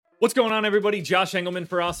What's going on, everybody? Josh Engelman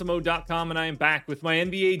for Awesemo.com, and I am back with my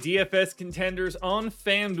NBA DFS contenders on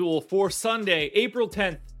FanDuel for Sunday, April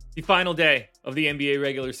 10th, the final day of the NBA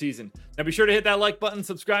regular season. Now be sure to hit that like button,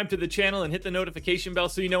 subscribe to the channel, and hit the notification bell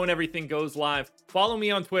so you know when everything goes live. Follow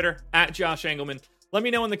me on Twitter, at Josh Engelman. Let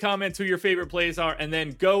me know in the comments who your favorite plays are, and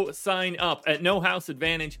then go sign up at No House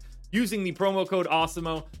Advantage. Using the promo code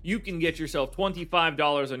AWESEMO, you can get yourself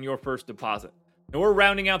 $25 on your first deposit. Now we're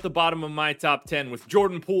rounding out the bottom of my top 10 with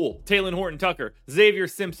Jordan Poole, Talen Horton-Tucker, Xavier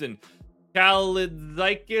Simpson,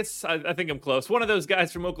 Kalidikis, I think I'm close, one of those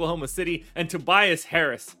guys from Oklahoma City, and Tobias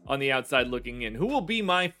Harris on the outside looking in. Who will be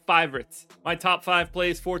my favorites? My top 5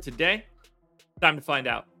 plays for today? Time to find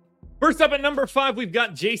out. First up at number 5, we've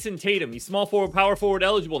got Jason Tatum. He's small forward, power forward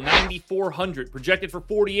eligible, 9,400, projected for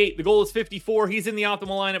 48. The goal is 54. He's in the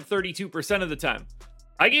optimal lineup 32% of the time.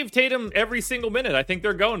 I gave Tatum every single minute. I think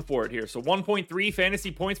they're going for it here. So 1.3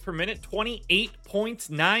 fantasy points per minute, 28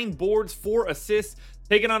 points, 9 boards, 4 assists,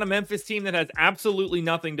 taking on a Memphis team that has absolutely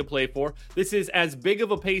nothing to play for. This is as big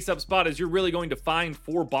of a pace-up spot as you're really going to find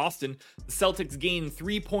for Boston. The Celtics gain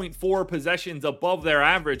 3.4 possessions above their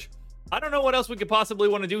average. I don't know what else we could possibly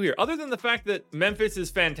want to do here, other than the fact that Memphis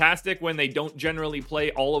is fantastic when they don't generally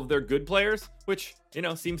play all of their good players, which,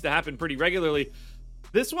 seems to happen pretty regularly.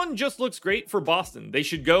 This one just looks great for Boston. They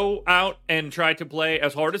should go out and try to play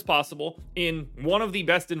as hard as possible in one of the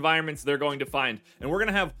best environments they're going to find. And we're going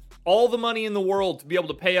to have all the money in the world to be able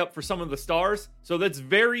to pay up for some of the stars. So that's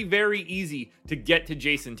very, very easy to get to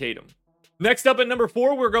Jason Tatum. Next up at number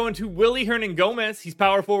 4, we're going to Willy Hernangomez. He's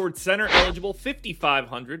power forward center eligible,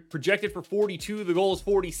 5,500, projected for 42. The goal is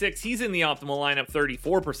 46. He's in the optimal lineup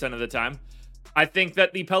 34% of the time. I think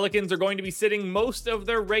that the Pelicans are going to be sitting most of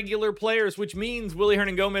their regular players, which means Willy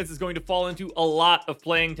Hernangomez is going to fall into a lot of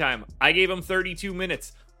playing time. I gave him 32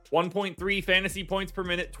 minutes, 1.3 fantasy points per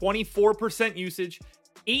minute, 24% usage,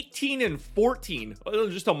 18 and 14.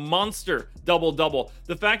 Just a monster double-double.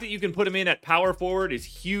 The fact that you can put him in at power forward is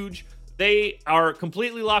huge. They are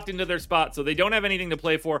completely locked into their spot, so they don't have anything to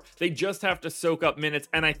play for. They just have to soak up minutes,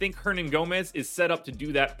 and I think Hernangomez is set up to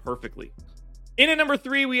do that perfectly. In at number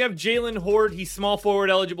 3, we have Jalen Horde. He's small forward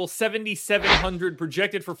eligible, 7,700,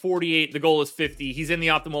 projected for 48. The goal is 50. He's in the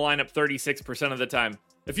optimal lineup 36% of the time.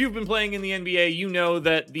 If you've been playing in the NBA, you know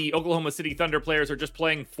that the Oklahoma City Thunder players are just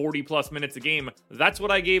playing 40-plus minutes a game. That's what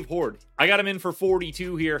I gave Horde. I got him in for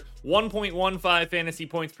 42 here, 1.15 fantasy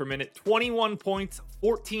points per minute, 21 points,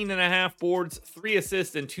 14.5 boards, 3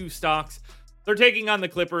 assists, and 2 stocks. They're taking on the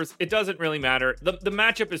Clippers. It doesn't really matter. The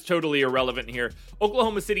matchup is totally irrelevant here.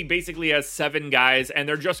 Oklahoma City basically has 7 guys, and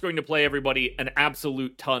they're just going to play everybody an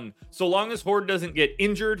absolute ton. So long as Horde doesn't get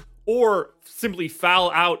injured or simply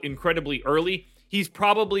foul out incredibly early, he's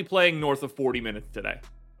probably playing north of 40 minutes today.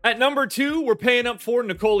 At number 2, we're paying up for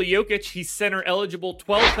Nikola Jokic. He's center eligible,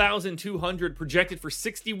 12,200, projected for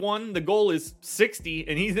 61. The goal is 60,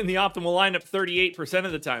 and he's in the optimal lineup 38%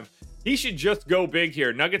 of the time. He should just go big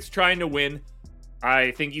here. Nuggets trying to win.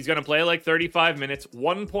 I think he's going to play like 35 minutes,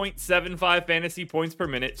 1.75 fantasy points per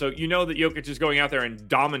minute. So you know that Jokic is going out there and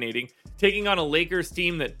dominating, taking on a Lakers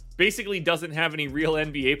team that basically doesn't have any real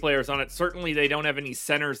NBA players on it. Certainly they don't have any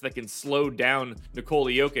centers that can slow down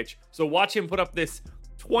Nikola Jokic. So watch him put up this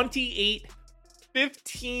 28,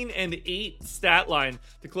 15, and 8 stat line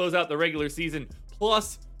to close out the regular season,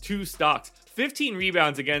 plus 2 stocks. 15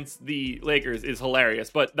 rebounds against the Lakers is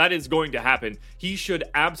hilarious, but that is going to happen. He should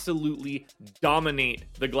absolutely dominate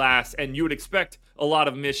the glass, and you would expect a lot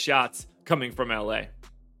of missed shots coming from LA.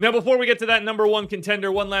 Now, before we get to that number 1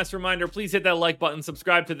 contender, one last reminder, please hit that like button,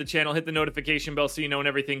 subscribe to the channel, hit the notification bell so you know when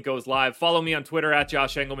everything goes live. Follow me on Twitter at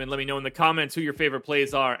Josh Engelman. Let me know in the comments who your favorite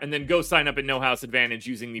plays are, and then go sign up at No House Advantage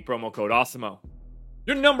using the promo code AWESEMO.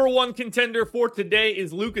 Your number 1 contender for today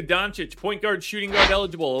is Luka Doncic, point guard, shooting guard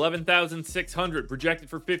eligible, 11,600, projected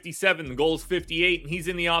for 57. The goal is 58, and he's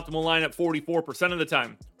in the optimal lineup 44% of the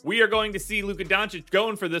time. We are going to see Luka Doncic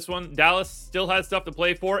going for this one. Dallas still has stuff to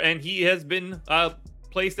play for, and he has been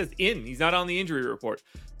placed as in. He's not on the injury report.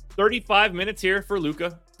 35 minutes here for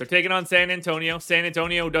Luka. They're taking on San Antonio. San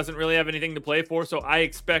Antonio doesn't really have anything to play for, so I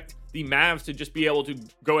expect the Mavs to just be able to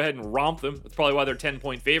go ahead and romp them. That's probably why they're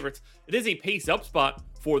 10-point favorites. It is a pace-up spot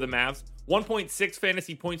for the Mavs. 1.6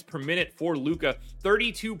 fantasy points per minute for Luka.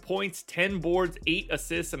 32 points, 10 boards, 8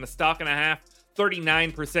 assists, and a stock and a half.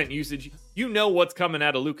 39% usage. You know what's coming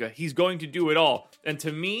out of Luka. He's going to do it all. And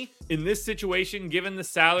to me, in this situation, given the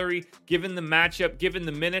salary, given the matchup, given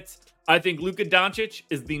the minutes, I think Luka Doncic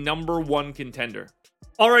is the number 1 contender.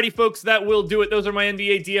 Alrighty, folks, that will do it. Those are my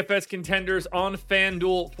NBA DFS contenders on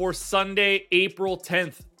FanDuel for Sunday, April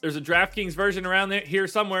 10th. There's a DraftKings version around here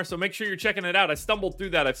somewhere, so make sure you're checking it out. I stumbled through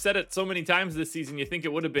that. I've said it so many times this season, you think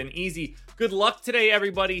it would have been easy. Good luck today,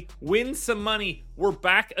 everybody. Win some money. We're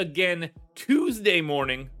back again Tuesday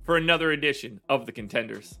morning for another edition of the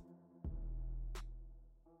Contenders.